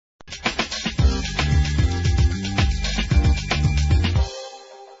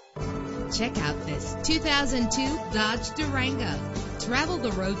Check out this 2002 Dodge Durango. Travel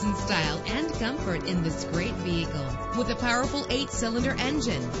the roads in style and comfort in this great vehicle with a powerful 8-cylinder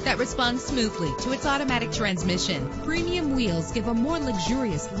engine that responds smoothly to its automatic transmission. Premium wheels give a more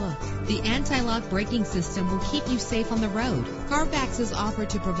luxurious look. The anti-lock braking system will keep you safe on the road. Carfax is offered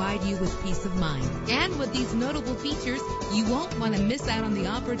to provide you with peace of mind. And with these notable features, you won't want to miss out on the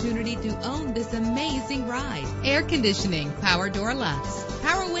opportunity to own this amazing ride. Air conditioning, power door locks,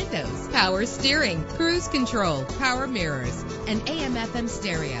 power windows, power steering, cruise control, power mirrors, an AM/FM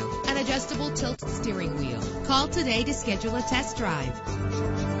stereo, an adjustable tilt steering wheel. Call today to schedule a test drive.